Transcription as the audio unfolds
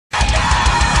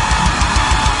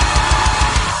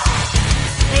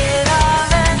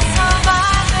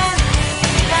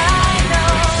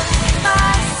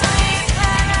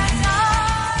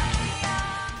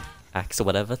packs or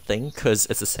whatever thing, because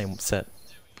it's the same set.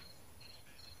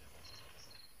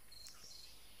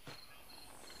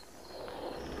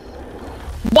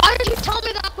 Why did you tell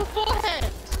me that beforehand?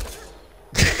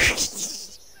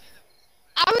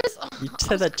 You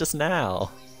said that just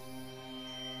now.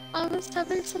 I was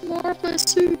having some more of my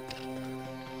soup.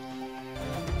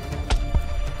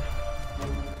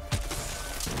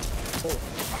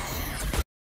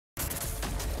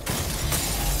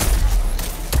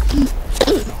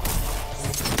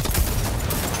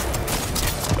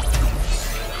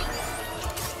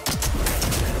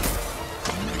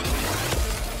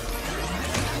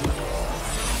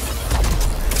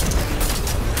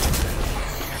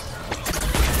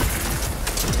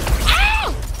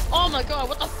 Oh my god,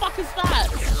 what the fuck is that?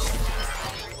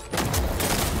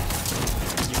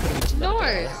 No!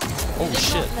 Oh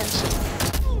shit.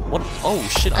 What? Oh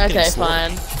shit, I'm okay, getting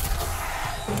fine.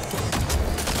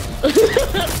 I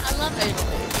love anal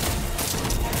beads.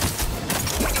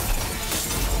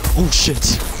 Oh shit.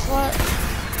 What?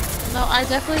 No, I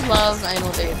definitely love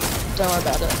anal beads. Don't worry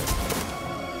about it.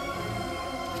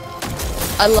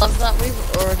 I love that we've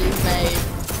already made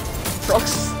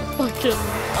Brock's fucking,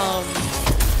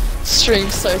 stream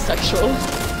so sexual.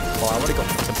 Well, I already got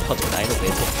fucking punched with anal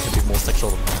beads, what could be more sexual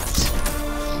than that?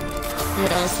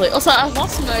 Yeah, honestly. Also, I've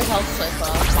lost no health so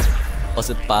far.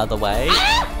 Also, by the way,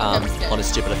 on a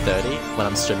stupid 30, when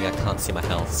I'm streaming I can't see my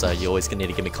health, so you're always gonna need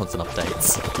to give me constant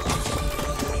updates.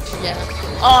 Yeah.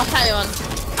 Oh, hang on.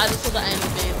 I just saw the anal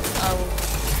beads. I will...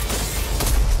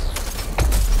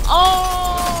 Oh!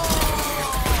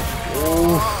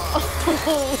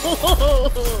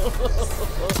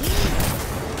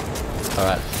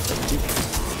 Alright.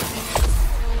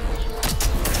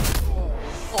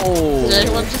 Oh! Did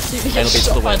anyone just see me get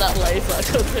shot by that laser?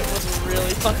 Because it was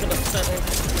really fucking upsetting.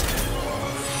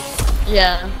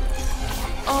 Yeah.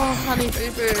 Oh, honey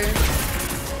boo boo.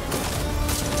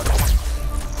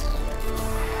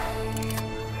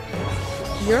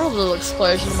 You're a little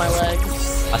explosion in my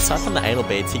legs. Aside from the anal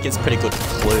beads, he gives pretty good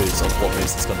clues of what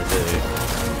moves he's gonna do.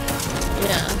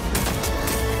 Yeah.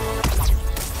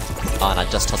 Oh, and I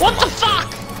just tossed what the fuck?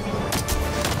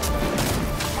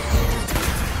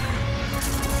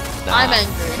 Nah. I'm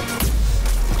angry.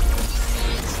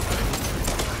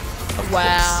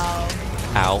 Wow.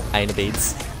 Ow, anal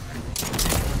beads.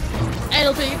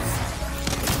 Anal beads.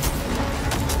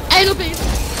 Anal beads.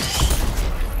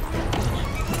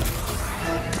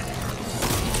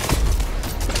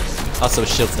 Oh, so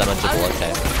his shield's damageable,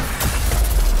 okay.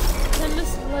 Send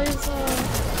this laser.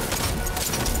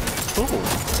 Ooh.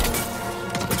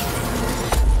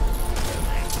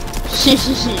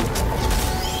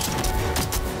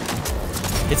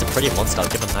 He's a pretty monster, I'll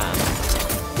give him that.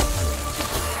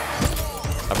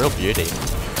 A real beauty.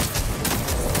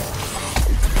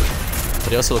 But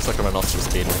he also looks like a rhinoceros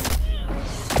beetle.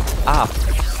 Ah!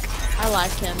 I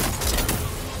like him.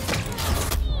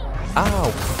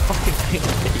 Ow! Fucking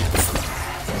anal beads.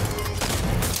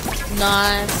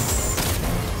 Nice.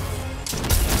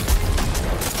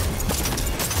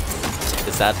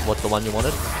 Is that what the one you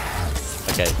wanted?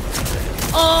 Okay.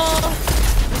 Oh!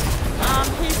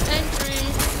 He's angry.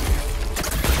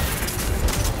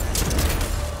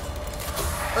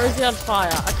 Or is he on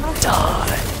fire? I can't tell.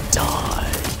 Die!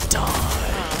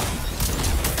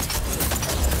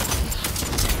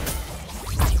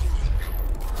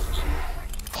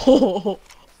 Oh.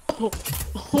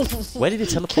 Where did he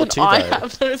teleport to, though? I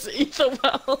have those ether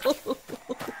wells?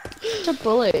 Such a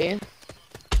bully.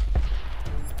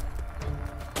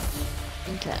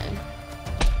 Okay.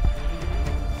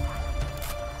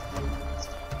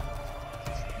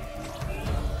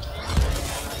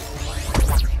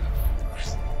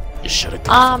 You should have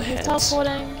gone for the he's head.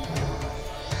 teleporting.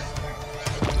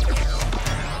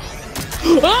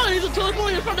 Oh, he's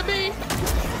teleporting in front of me!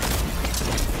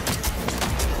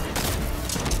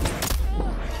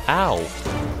 Ow!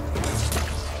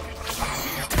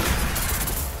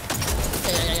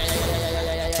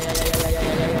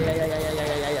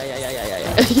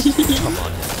 Come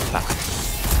on, back.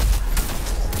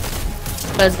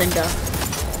 Where's Vinga?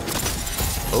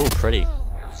 Oh, pretty.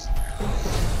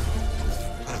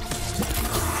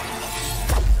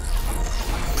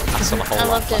 That's on a whole I lot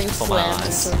love getting for my slammed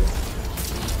eyes.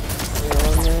 You're a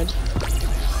nerd.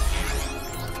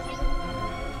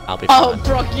 I'll be fine. Oh,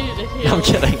 Brock, you need to heal. I'm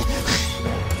kidding.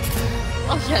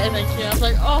 Okay, thank you. I was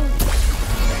like, oh.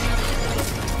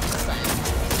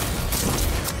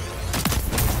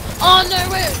 Oh no,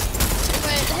 wait,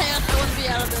 hang on, I want to be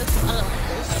out of this. I don't like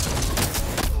this.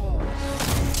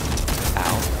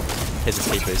 Ow. Here's a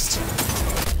speed boost.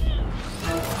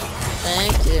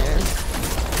 Thank you.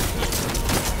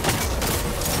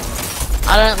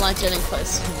 I don't like getting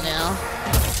close to him now.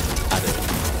 I do.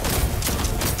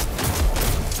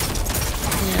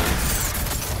 Yeah.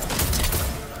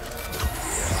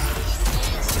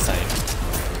 Same.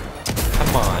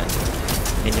 Come on.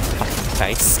 In your fucking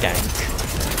face, skank.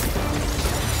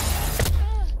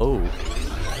 Oh.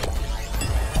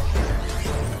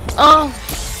 Oh!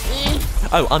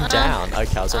 Oh, I'm down.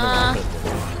 Okay, I was on the wrong.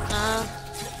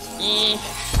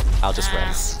 I'll just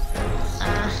rest.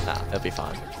 Nah, it'll be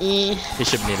fine. He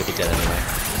shouldn't need to be dead anyway.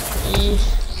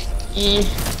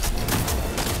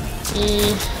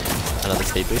 Another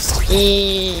speed boost.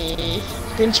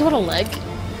 Didn't you want a leg?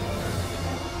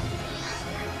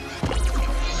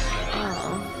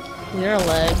 Oh, you're a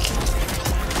leg.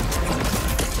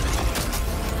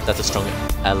 That's a strong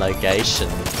allegation,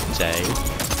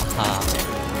 Jade.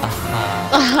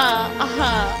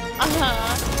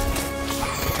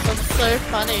 That's so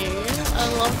funny. I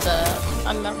love that.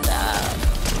 I love that.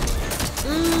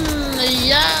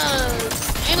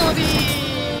 Yes! Anal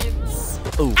beads!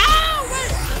 Ooh. Ow!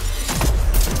 Wait!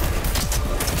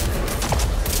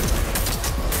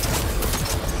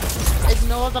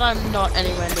 Ignore that I'm not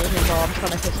anywhere near him while I'm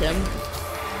trying to hit him.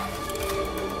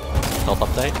 Health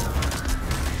update.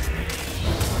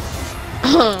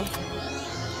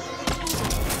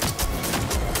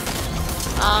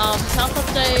 Health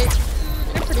update.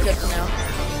 You're pretty good for now.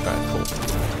 Alright, cool.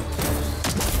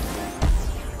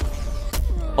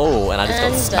 Oh, and I just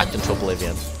got smacked into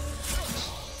oblivion.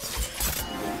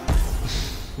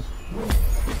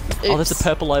 Oh, there's a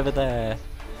purple over there.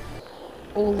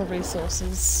 All the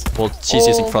resources. Well, she's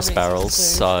using All frost the barrels,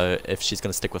 resources. so if she's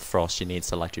gonna stick with frost, she needs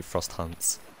to like do frost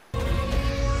hunts.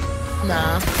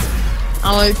 Nah.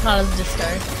 I want to be part of the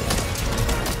disco.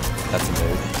 That's a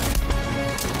move.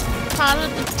 Part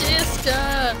of the disco!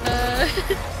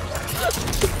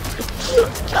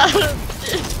 Part of the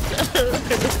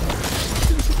disco!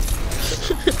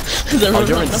 Oh,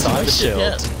 you're inside the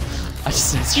shield. I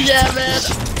just said yeah, man.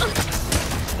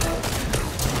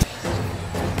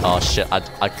 Oh shit,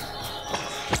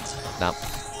 Nah.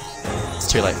 It's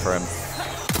too late for him.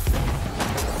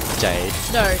 Jade.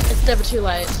 No, it's never too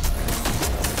late.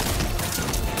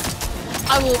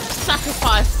 I will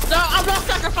sacrifice. No, I'm not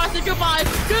sacrificing. Goodbye.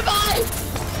 Goodbye.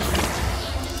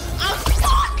 I'm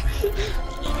stuck.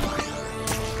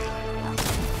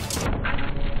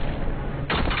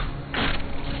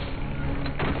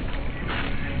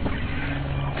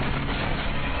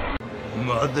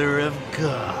 Mother of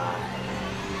God.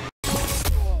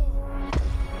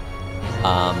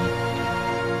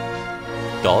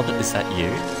 God, is that you?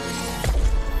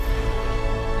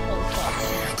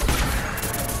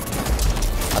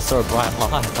 I saw a bright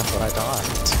light, that's what I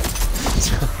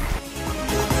died.